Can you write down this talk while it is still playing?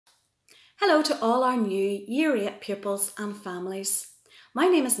Hello to all our new Year 8 pupils and families. My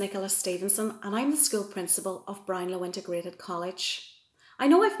name is Nicola Stevenson and I'm the school principal of Brownlow Integrated College. I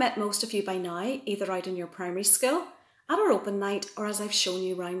know I've met most of you by now, either out in your primary school, at our open night, or as I've shown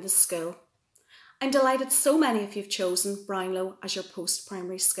you around the school. I'm delighted so many of you have chosen Brownlow as your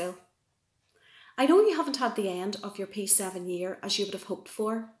post-primary school. I know you haven't had the end of your P7 year as you would have hoped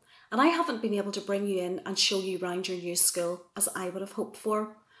for, and I haven't been able to bring you in and show you around your new school as I would have hoped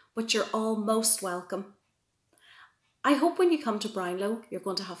for, but you're all most welcome. I hope when you come to Brownlow, you're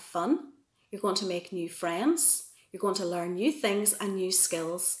going to have fun, you're going to make new friends, you're going to learn new things and new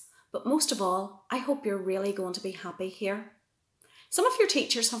skills, but most of all, I hope you're really going to be happy here. Some of your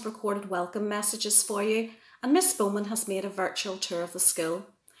teachers have recorded welcome messages for you, and Miss Bowman has made a virtual tour of the school.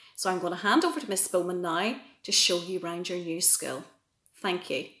 So I'm going to hand over to Miss Bowman now to show you around your new school. Thank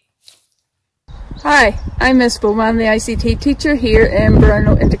you. Hi, I'm Miss Bowman, the ICT teacher here in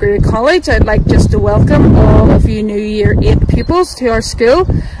Brownlow Integrated College. I'd like just to welcome all of you new Year 8 pupils to our school,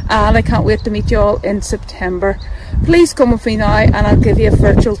 and I can't wait to meet you all in September. Please come with me now and I'll give you a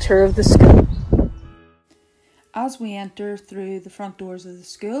virtual tour of the school. As we enter through the front doors of the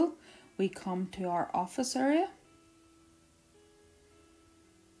school, we come to our office area.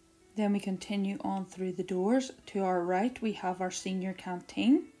 Then we continue on through the doors. To our right we have our senior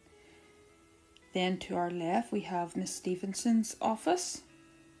canteen. Then to our left we have Miss Stevenson's office.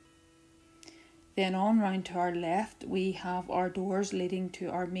 Then on round to our left we have our doors leading to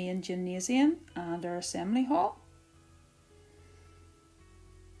our main gymnasium and our assembly hall.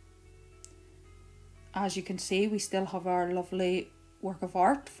 As you can see, we still have our lovely work of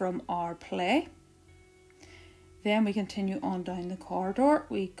art from our play. Then we continue on down the corridor.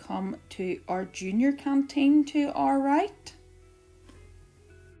 We come to our junior canteen to our right.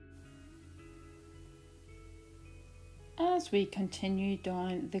 As we continue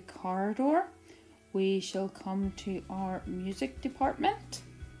down the corridor, we shall come to our music department.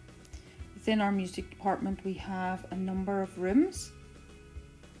 Within our music department we have a number of rooms.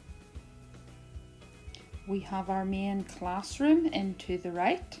 We have our main classroom into the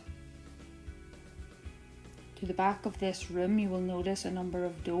right. To the back of this room you will notice a number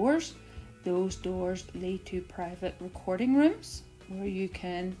of doors. Those doors lead to private recording rooms where you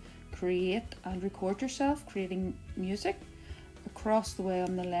can create and record yourself creating music. Across the way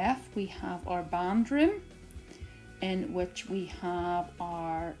on the left we have our band room, in which we have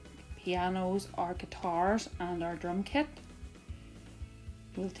our pianos, our guitars and our drum kit.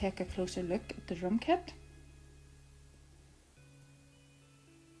 We'll take a closer look at the drum kit.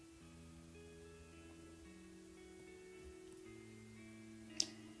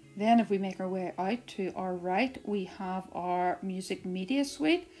 Then if we make our way out to our right, we have our music media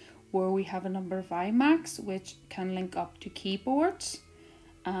suite, where we have a number of iMacs which can link up to keyboards,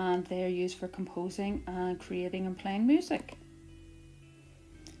 and they're used for composing and creating and playing music.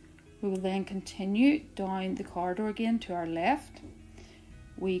 We will then continue down the corridor again to our left.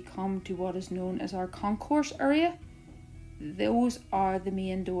 We come to what is known as our concourse area. Those are the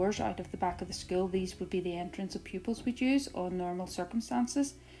main doors out of the back of the school. These would be the entrance of pupils would use on normal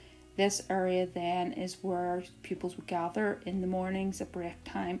circumstances. This area then is where pupils would gather in the mornings, at break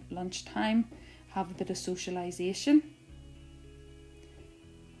time, lunchtime, have a bit of socialisation.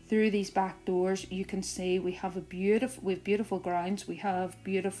 Through these back doors you can see we have beautiful grounds. We have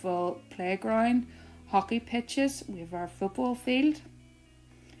beautiful playground, hockey pitches, we have our football field.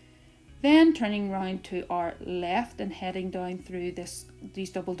 Then turning round to our left and heading down through these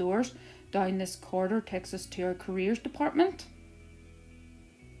double doors, down this corridor takes us to our careers department.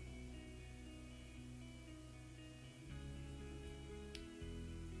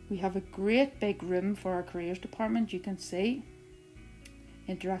 We have a great big room for our careers department. You can see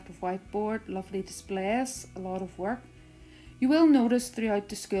interactive whiteboard, lovely displays, a lot of work. You will notice throughout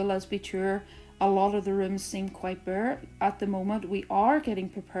the school as we tour, a lot of the rooms seem quite bare. At the moment we are getting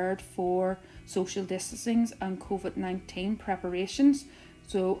prepared for social distancing and COVID-19 preparations,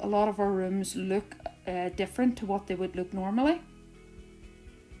 so a lot of our rooms look different to what they would look normally.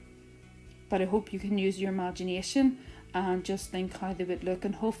 But I hope you can use your imagination and just think how they would look,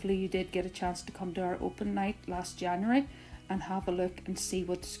 and hopefully you did get a chance to come to our open night last January and have a look and see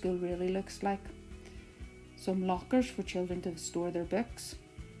what the school really looks like. Some lockers for children to store their books.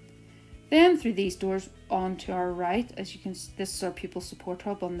 Then through these doors on to our right, as you can see, this is our pupil support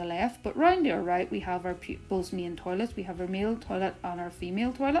hub on the left, but round to our right we have our pupils' main toilets. We have our male toilet and our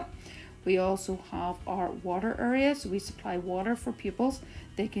female toilet. We also have our water area, so we supply water for pupils.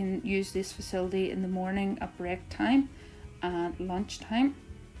 They can use this facility in the morning at break time and lunchtime.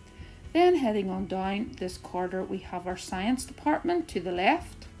 Then heading on down this corridor we have our science department to the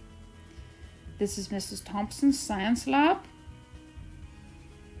left. This is Mrs. Thompson's science lab.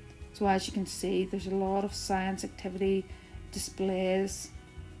 So as you can see, there's a lot of science activity, displays,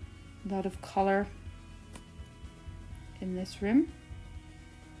 a lot of colour in this room.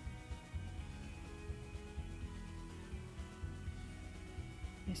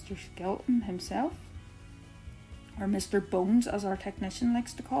 Mr. Skelton himself, or Mr. Bones as our technician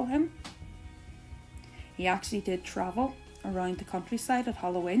likes to call him. He actually did travel around the countryside at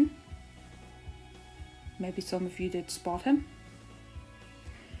Halloween. Maybe some of you did spot him.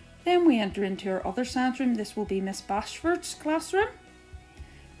 Then we enter into our other science room. This will be Miss Bashford's classroom.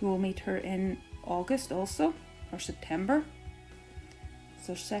 We will meet her in August also, or September. It's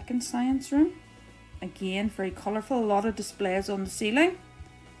our second science room. Again, very colourful, a lot of displays on the ceiling.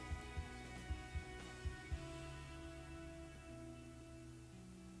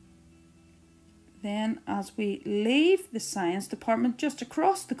 Then as we leave the science department, just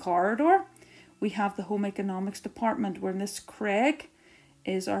across the corridor, we have the home economics department where Miss Craig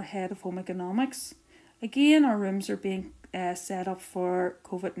is our head of home economics. Again, our rooms are being set up for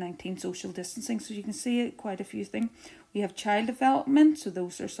COVID-19 social distancing, so you can see quite a few things. We have child development, so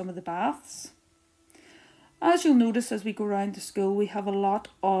those are some of the baths. As you'll notice as we go around the school, we have a lot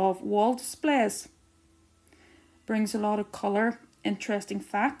of wall displays. Brings a lot of colour, interesting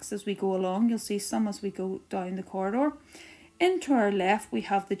facts as we go along. You'll see some as we go down the corridor. Into our left we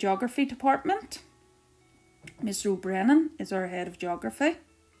have the geography department. Mr. O'Brien is our head of geography.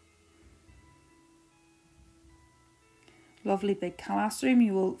 Lovely big classroom.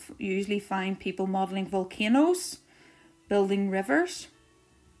 You will usually find people modelling volcanoes, building rivers.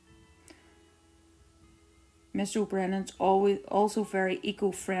 Mr. O'Brien's also very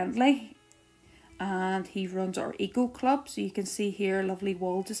eco-friendly, and he runs our eco club, so you can see here a lovely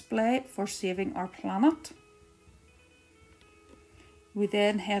wall display for saving our planet. We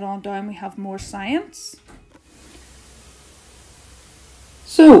then head on down, we have more science.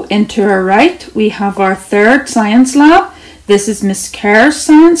 So into our right we have our third science lab. This is Miss Kerr's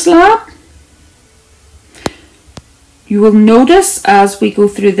science lab. You will notice as we go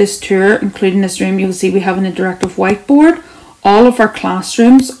through this tour, including this room, you'll see we have an interactive whiteboard. All of our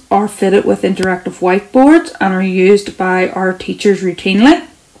classrooms are fitted with interactive whiteboards and are used by our teachers routinely.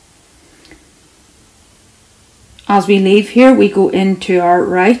 As we leave here, we go into our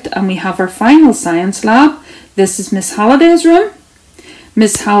right and we have our final science lab. This is Miss Halliday's room.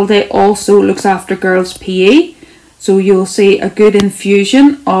 Miss Halliday also looks after girls' PE, so you'll see a good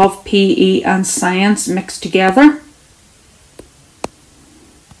infusion of PE and science mixed together.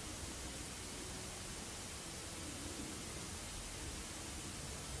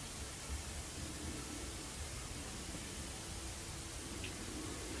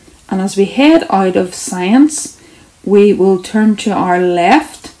 And as we head out of science, we will turn to our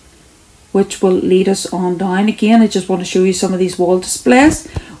left, which will lead us on down. Again, I just want to show you some of these wall displays.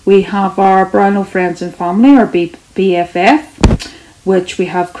 We have our Brownlow Friends and Family, our BFF, which we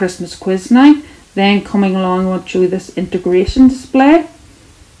have Christmas quiz night. Then coming along, I want to show you this integration display.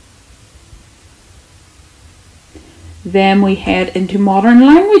 Then we head into modern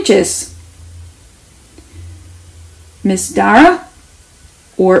languages. Miss Dara,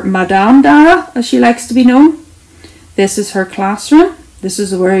 or Madame Dara as she likes to be known. This is her classroom. This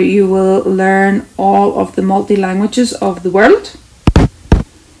is where you will learn all of the multi-languages of the world.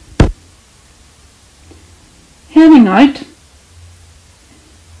 Heading out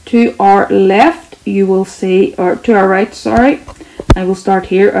to our left, you will see, or to our right, sorry, I will start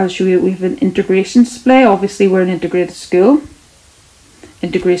here. I'll show you we have an integration display. Obviously we're an integrated school.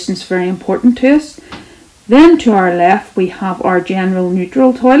 Integration is very important to us. Then to our left we have our general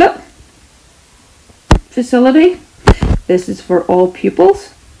neutral toilet facility. This is for all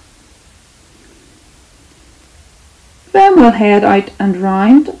pupils. Then we'll head out and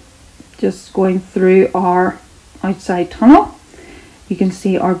round, just going through our outside tunnel. You can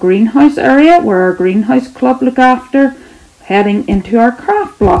see our greenhouse area where our greenhouse club look after, heading into our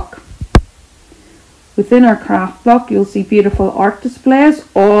craft block. Within our craft block you'll see beautiful art displays,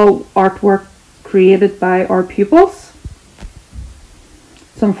 all artwork created by our pupils.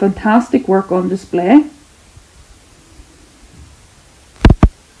 Some fantastic work on display.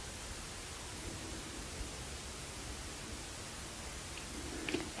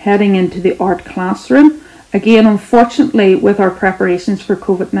 Heading into the art classroom. Again, unfortunately, with our preparations for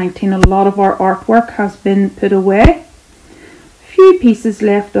COVID-19, a lot of our artwork has been put away. Few pieces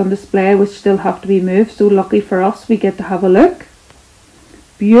left on display which still have to be moved, so lucky for us we get to have a look.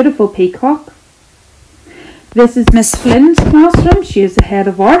 Beautiful peacock. This is Miss Flynn's classroom. She is the head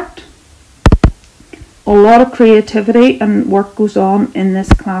of art. A lot of creativity and work goes on in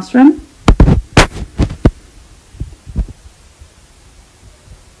this classroom.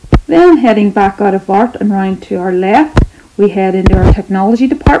 Then heading back out of art and round to our left, we head into our technology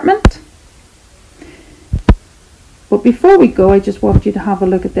department. But before we go, I just want you to have a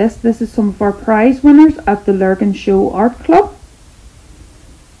look at this. This is some of our prize winners at the Lurgan Show Art Club.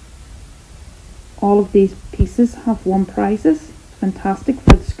 All of these pieces have won prizes. Fantastic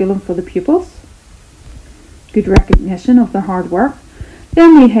for the school and for the pupils. Good recognition of their hard work.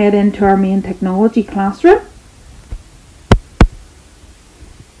 Then we head into our main technology classroom.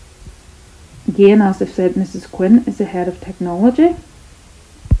 Again, as I've said, Mrs. Quinn is the head of technology.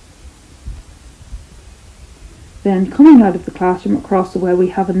 Then coming out of the classroom across the way, we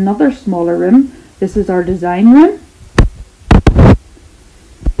have another smaller room. This is our design room.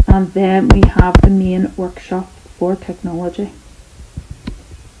 And then we have the main workshop for technology.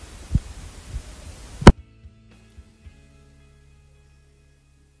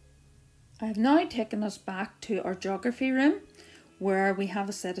 I have now taken us back to our geography room, where we have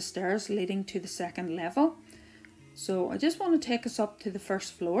a set of stairs leading to the second level. So I just want to take us up to the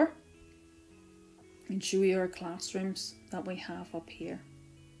first floor and show you our classrooms that we have up here.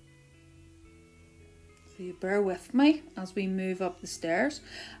 So you bear with me as we move up the stairs.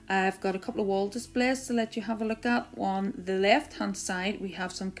 I've got a couple of wall displays to let you have a look at. On the left hand side we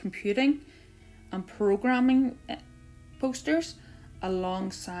have some computing and programming posters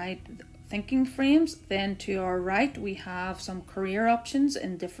alongside thinking frames. Then to our right we have some career options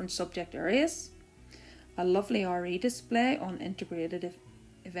in different subject areas. A lovely RE display on integrated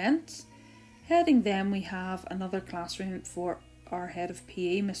events. Heading then we have another classroom for our head of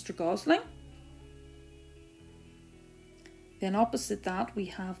PE, Mr. Gosling. Then opposite that we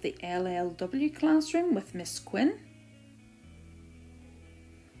have the LLW classroom with Miss Quinn.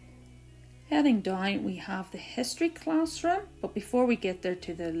 Heading down we have the history classroom, but before we get there,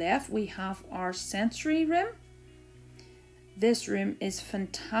 to the left we have our sensory room. This room is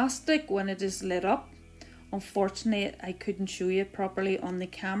fantastic when it is lit up. Unfortunately I couldn't show you it properly on the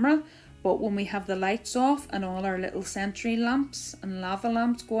camera, but when we have the lights off and all our little sensory lamps and lava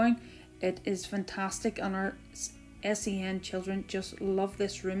lamps going, it is fantastic, and our SEN children just love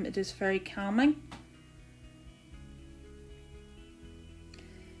this room. It is very calming.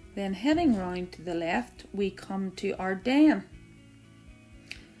 Then heading round to the left we come to our den,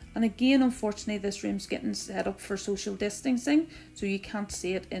 and again unfortunately this room's getting set up for social distancing, so you can't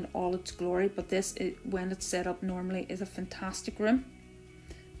see it in all its glory, but this when it's set up normally is a fantastic room.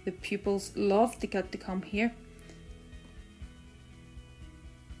 The pupils love to get to come here.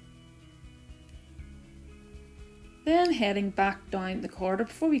 Then heading back down the corridor,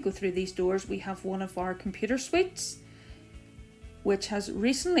 before we go through these doors, we have one of our computer suites, which has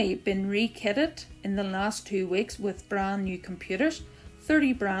recently been re-kitted in the last 2 weeks with brand new computers.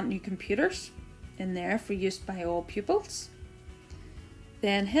 30 brand new computers in there for use by all pupils.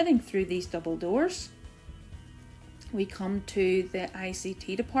 Then heading through these double doors, we come to the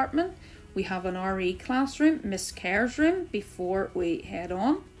ICT department. We have an RE classroom, Miss Kerr's room, before we head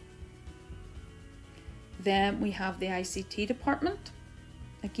on. Then we have the ICT department.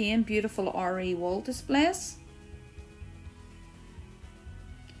 Again, beautiful RE wall displays.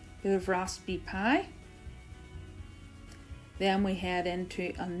 Bit of Raspberry Pi. Then we head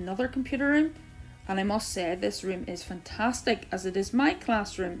into another computer room, and I must say this room is fantastic, as it is my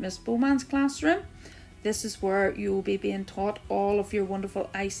classroom, Miss Bowman's classroom. This is where you will be being taught all of your wonderful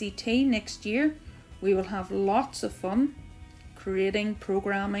ICT next year. We will have lots of fun creating,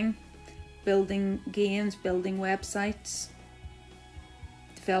 programming, building games, building websites,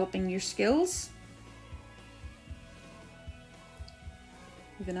 developing your skills.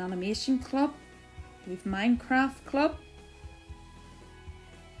 We have an animation club, we have Minecraft club,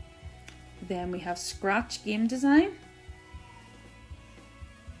 then we have Scratch game design,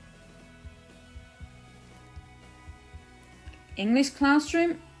 English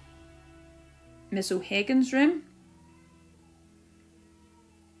classroom, Miss O'Hagan's room,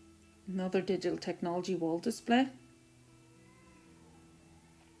 another digital technology wall display.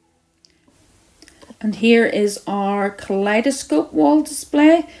 And here is our kaleidoscope wall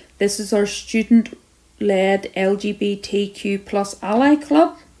display. This is our student-led LGBTQ plus ally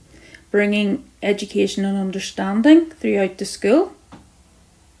club, bringing education and understanding throughout the school.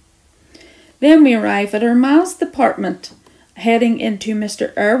 Then we arrive at our maths department, heading into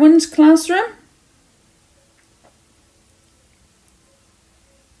Mr. Irwin's classroom.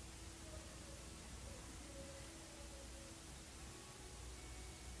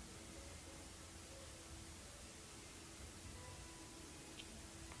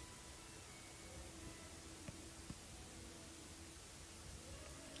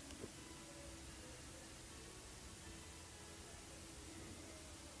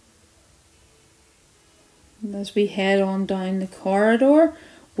 And as we head on down the corridor,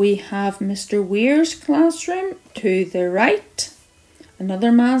 we have Mr. Weir's classroom to the right,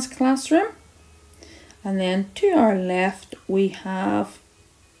 another maths classroom, and then to our left we have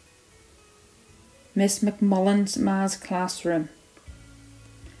Miss McMullen's maths classroom.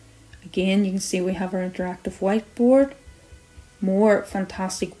 Again, you can see we have our interactive whiteboard, more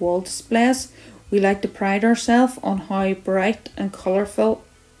fantastic wall displays. We like to pride ourselves on how bright and colourful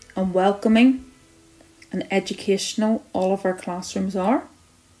and welcoming and educational all of our classrooms are.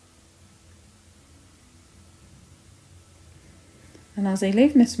 And as I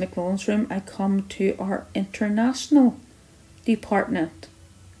leave Miss McMullen's room, I come to our international department.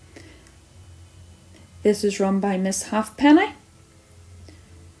 This is run by Miss Halfpenny.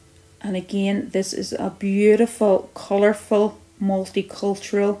 And again, this is a beautiful, colourful,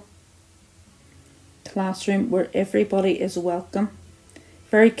 multicultural classroom where everybody is welcome.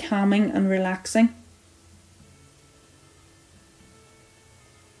 Very calming and relaxing.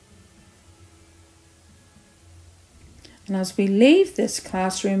 And as we leave this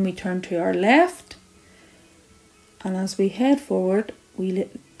classroom, we turn to our left. And as we head forward, we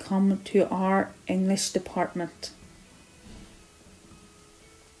come to our English department.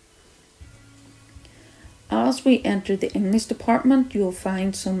 As we enter the English department, you'll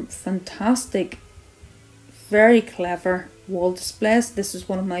find some fantastic, very clever wall displays. This is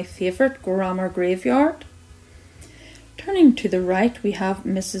one of my favourite, Grammar Graveyard. Turning to the right, we have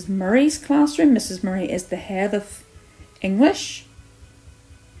Mrs. Murray's classroom. Mrs. Murray is the head of English.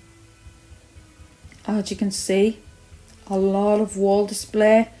 As you can see, a lot of wall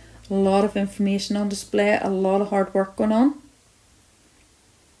display, a lot of information on display, a lot of hard work going on.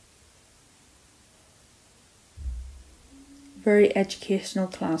 Very educational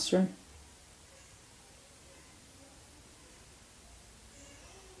classroom.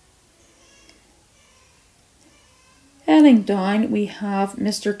 Heading down, we have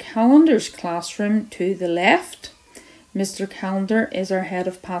Mr. Calendar's classroom to the left. Mr. Calendar is our head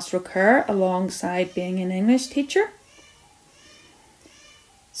of pastoral care alongside being an English teacher.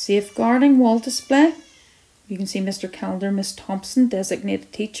 Safeguarding wall display. You can see Mr. Calendar, Miss Thompson,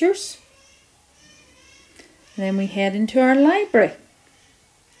 designated teachers. And then we head into our library.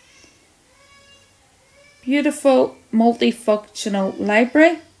 Beautiful multifunctional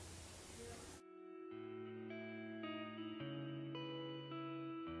library.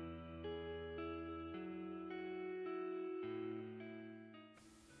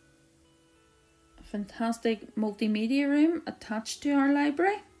 A fantastic multimedia room attached to our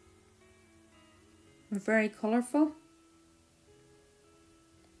library. Very colourful.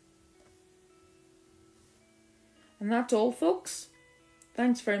 And that's all, folks.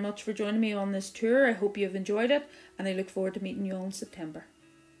 Thanks very much for joining me on this tour. I hope you've enjoyed it, and I look forward to meeting you all in September.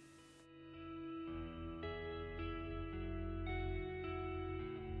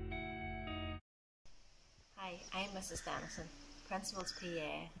 Hi, I'm Mrs. Dennison, Principal's PA,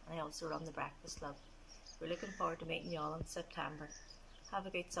 and I also run the Breakfast Club. We're looking forward to meeting you all in September. Have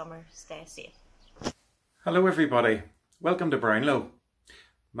a good summer, stay safe. Hello everybody, welcome to Brownlow.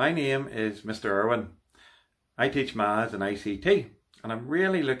 My name is Mr. Irwin. I teach maths and ICT, and I'm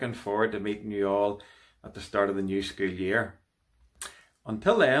really looking forward to meeting you all at the start of the new school year.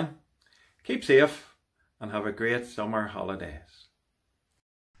 Until then, keep safe and have a great summer holidays.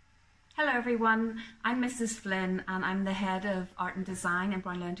 Hello everyone, I'm Mrs. Flynn and I'm the Head of Art and Design in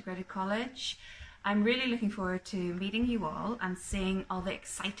Brownlow Integrated College. I'm really looking forward to meeting you all and seeing all the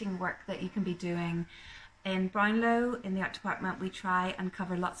exciting work that you can be doing. In Brownlow, in the art department, we try and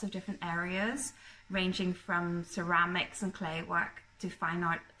cover lots of different areas, ranging from ceramics and clay work to fine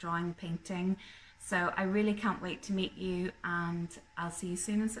art, drawing, painting. So I really can't wait to meet you, and I'll see you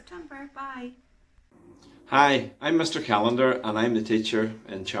soon in September. Bye. Hi, I'm Mr. Calendar and I'm the teacher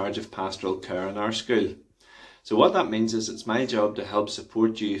in charge of pastoral care in our school. So what that means is it's my job to help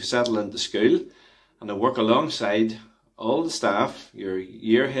support you settle into school, and I work alongside all the staff, your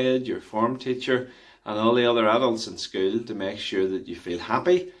year head, your form teacher and all the other adults in school to make sure that you feel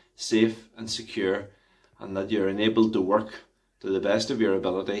happy, safe and secure, and that you're enabled to work to the best of your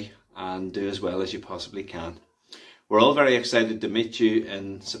ability and do as well as you possibly can. We're all very excited to meet you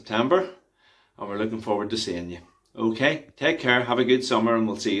in September and we're looking forward to seeing you. Okay, take care, have a good summer and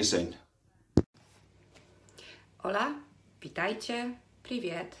we'll see you soon. Hola, witajcie,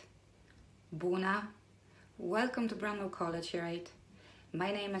 привет, Buna, welcome to Brownlow College Year 8.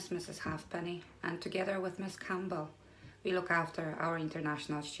 My name is Mrs. Halfpenny, and together with Miss Campbell, we look after our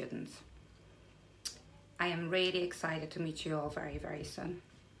international students. I am really excited to meet you all very, very soon.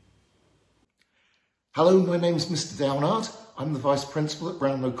 Hello, my name is Mr. Downard. I'm the Vice Principal at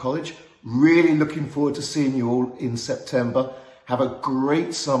Brownlow College. Really looking forward to seeing you all in September. Have a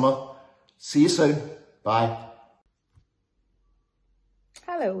great summer. See you soon. Bye.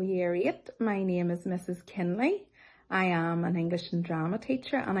 Hello Year 8, my name is Mrs Kinley. I am an English and drama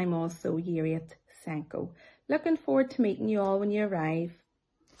teacher and I'm also Year 8 Senko. Looking forward to meeting you all when you arrive.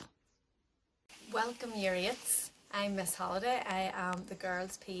 Welcome Year 8s. I'm Miss Holiday. I am the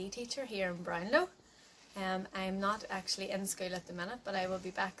girls PE teacher here in Brownlow. I'm not actually in school at the minute, but I will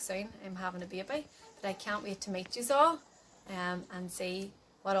be back soon. I'm having a baby, but I can't wait to meet you all and see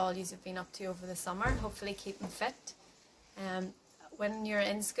what all you have been up to over the summer, hopefully keeping fit. When you're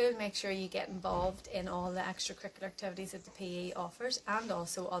in school, make sure you get involved in all the extracurricular activities that the PE offers and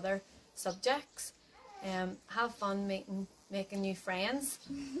also other subjects. Have fun making new friends,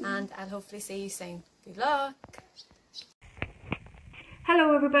 and I'll hopefully see you soon. Good luck!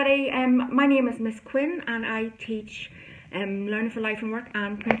 Hello everybody, my name is Miss Quinn and I teach Learning for Life and Work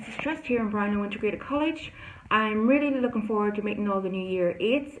and Princess Trust here in Brownlow Integrated College. I'm really looking forward to meeting all the new Year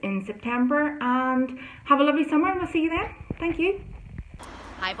 8s in September, and have a lovely summer and we'll see you then. Thank you.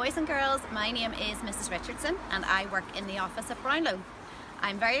 Hi boys and girls, my name is Mrs Richardson and I work in the office at Brownlow.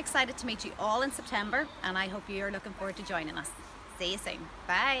 I'm very excited to meet you all in September and I hope you're looking forward to joining us. See you soon.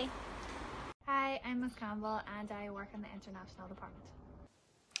 Bye. Hi, I'm Miss Campbell and I work in the International Department.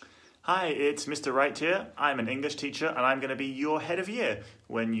 Hi, it's Mr. Wright here. I'm an English teacher and I'm going to be your head of year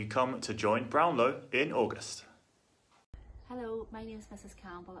when you come to join Brownlow in August. Hello, my name is Mrs.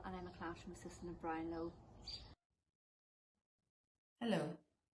 Campbell and I'm a classroom assistant at Brownlow. Hello,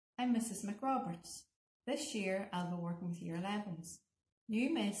 I'm Mrs. McRoberts. This year I'll be working with Year 11s.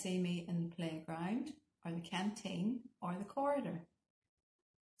 You may see me in the playground or the canteen or the corridor.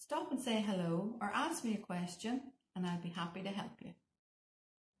 Stop and say hello or ask me a question and I'll be happy to help you.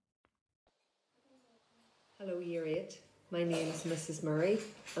 Hello Year 8, my name is Mrs Murray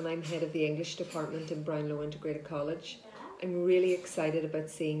and I'm head of the English department in Brownlow Integrated College. I'm really excited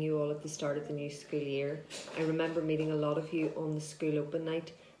about seeing you all at the start of the new school year. I remember meeting a lot of you on the school open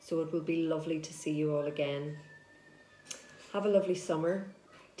night, so it will be lovely to see you all again. Have a lovely summer,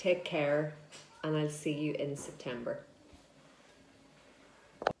 take care, and I'll see you in September.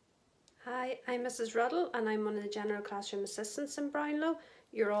 Hi, I'm Mrs Ruddle and I'm one of the general classroom assistants in Brownlow.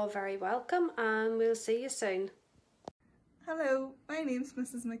 You're all very welcome and we'll see you soon. Hello, my name's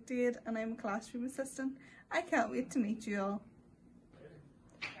Mrs McDade and I'm a classroom assistant. I can't wait to meet you all.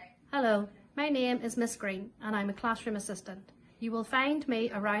 Hello, my name is Miss Green and I'm a classroom assistant. You will find me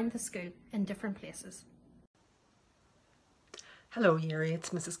around the school in different places. Hello Year 8, it's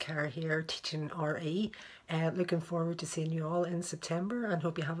Mrs Kerr here teaching RE. Looking forward to seeing you all in September and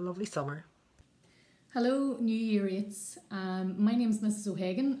hope you have a lovely summer. Hello new Year 8s, my name is Mrs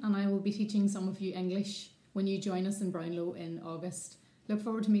O'Hagan and I will be teaching some of you English when you join us in Brownlow in August. Look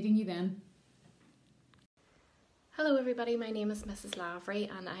forward to meeting you then. Hello everybody, my name is Mrs Lavery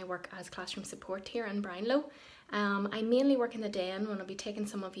and I work as classroom support here in Brownlow. I mainly work in the day and I'll be taking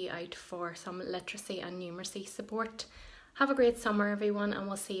some of you out for some literacy and numeracy support. Have a great summer everyone and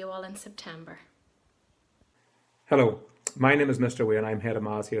we'll see you all in September. Hello, my name is Mr Way and I'm head of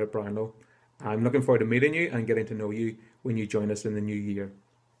maths here at Brownlow. I'm looking forward to meeting you and getting to know you when you join us in the new year.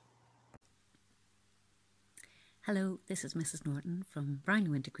 Hello, this is Mrs Norton from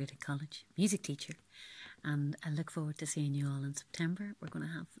Brownlow Integrated College, music teacher, and I look forward to seeing you all in September. We're going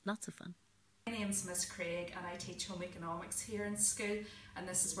to have lots of fun. My name's Miss Craig and I teach home economics here in school, and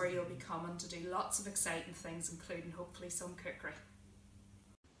this is where you'll be coming to do lots of exciting things, including hopefully some cookery.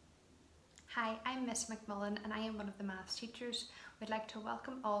 Hi, I'm Miss McMullen and I am one of the maths teachers. We'd like to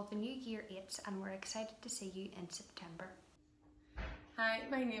welcome all the new Year 8s and we're excited to see you in September. Hi,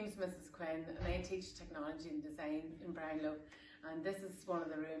 my name is Mrs Quinn and I teach technology and design in Brownlow, and this is one of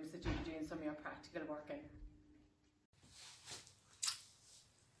the rooms that you'll be doing some of your practical work in.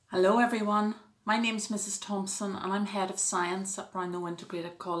 Hello everyone, my name's Mrs Thompson and I'm Head of Science at Brownlow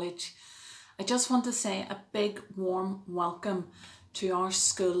Integrated College. I just want to say a big warm welcome to our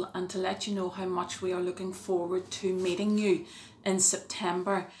school and to let you know how much we are looking forward to meeting you in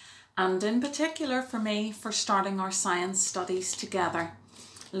September, and in particular for me for starting our science studies together.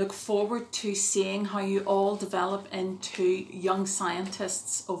 Look forward to seeing how you all develop into young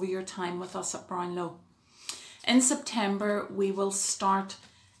scientists over your time with us at Brownlow. In September we will start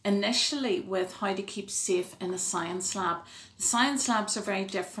initially with how to keep safe in a science lab. The science labs are very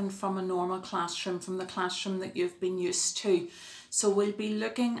different from a normal classroom, from the classroom that you've been used to. So we'll be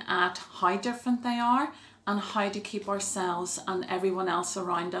looking at how different they are and how to keep ourselves and everyone else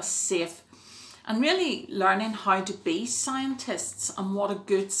around us safe. And really learning how to be scientists and what a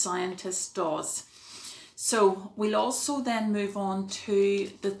good scientist does. So we'll also then move on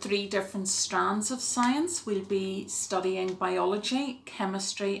to the 3 different strands of science. We'll be studying biology,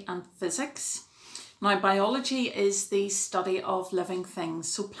 chemistry and physics. Now biology is the study of living things,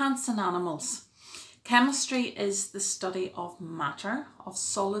 so plants and animals. Chemistry is the study of matter, of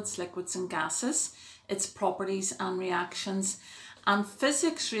solids, liquids and gases, its properties and reactions. And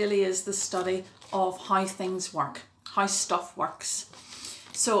physics really is the study of how things work, how stuff works.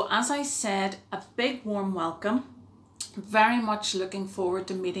 So as I said, a big warm welcome. Very much looking forward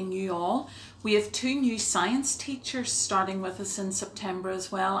to meeting you all. We have 2 new science teachers starting with us in September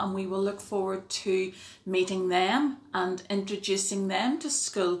as well, and we will look forward to meeting them and introducing them to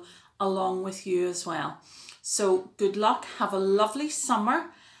school along with you as well. So good luck, have a lovely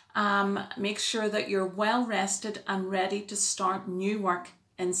summer. Make sure that you're well rested and ready to start new work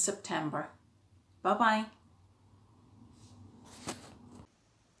in September. Bye-bye.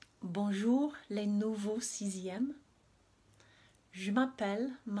 Bonjour les nouveaux 6e. Je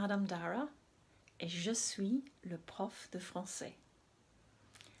m'appelle Madame Dara et je suis le prof de français.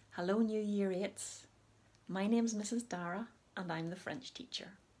 Hello New Year 8s. My name's Mrs. Dara and I'm the French teacher.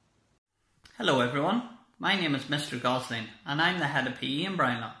 Hello everyone, my name is Mr. Gosling and I'm the head of PE in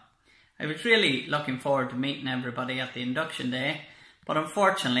Brownlow. I was really looking forward to meeting everybody at the induction day, but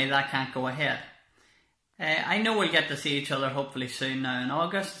unfortunately that can't go ahead. I know we'll get to see each other hopefully soon now in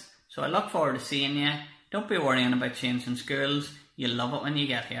August, so I look forward to seeing you. Don't be worrying about changing schools, you'll love it when you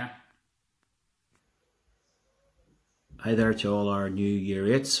get here. Hi there to all our new Year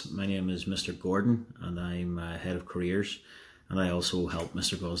 8s. My name is Mr. Gordon and I'm Head of Careers, and I also help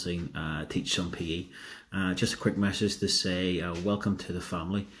Mr. Gosling teach some PE. Just a quick message to say welcome to the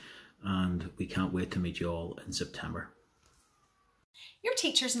family, and we can't wait to meet you all in September. Your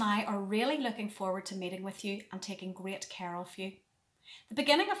teachers and I are really looking forward to meeting with you and taking great care of you. The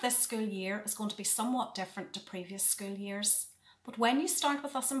beginning of this school year is going to be somewhat different to previous school years, but when you start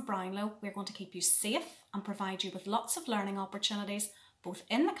with us in Brownlow, we're going to keep you safe and provide you with lots of learning opportunities, both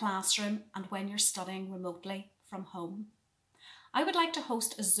in the classroom and when you're studying remotely from home. I would like to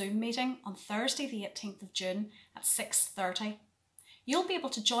host a Zoom meeting on Thursday the 18th of June at 6:30. You'll be able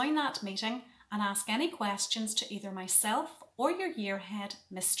to join that meeting and ask any questions to either myself or your year head,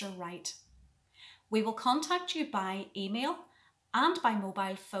 Mr. Wright. We will contact you by email and by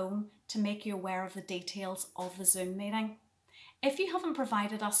mobile phone to make you aware of the details of the Zoom meeting. If you haven't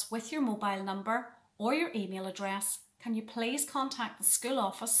provided us with your mobile number or your email address, can you please contact the school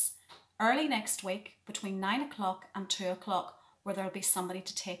office early next week between 9 o'clock and 2 o'clock, where there will be somebody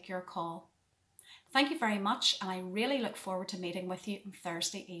to take your call. Thank you very much, and I really look forward to meeting with you on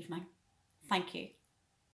Thursday evening. Thank you.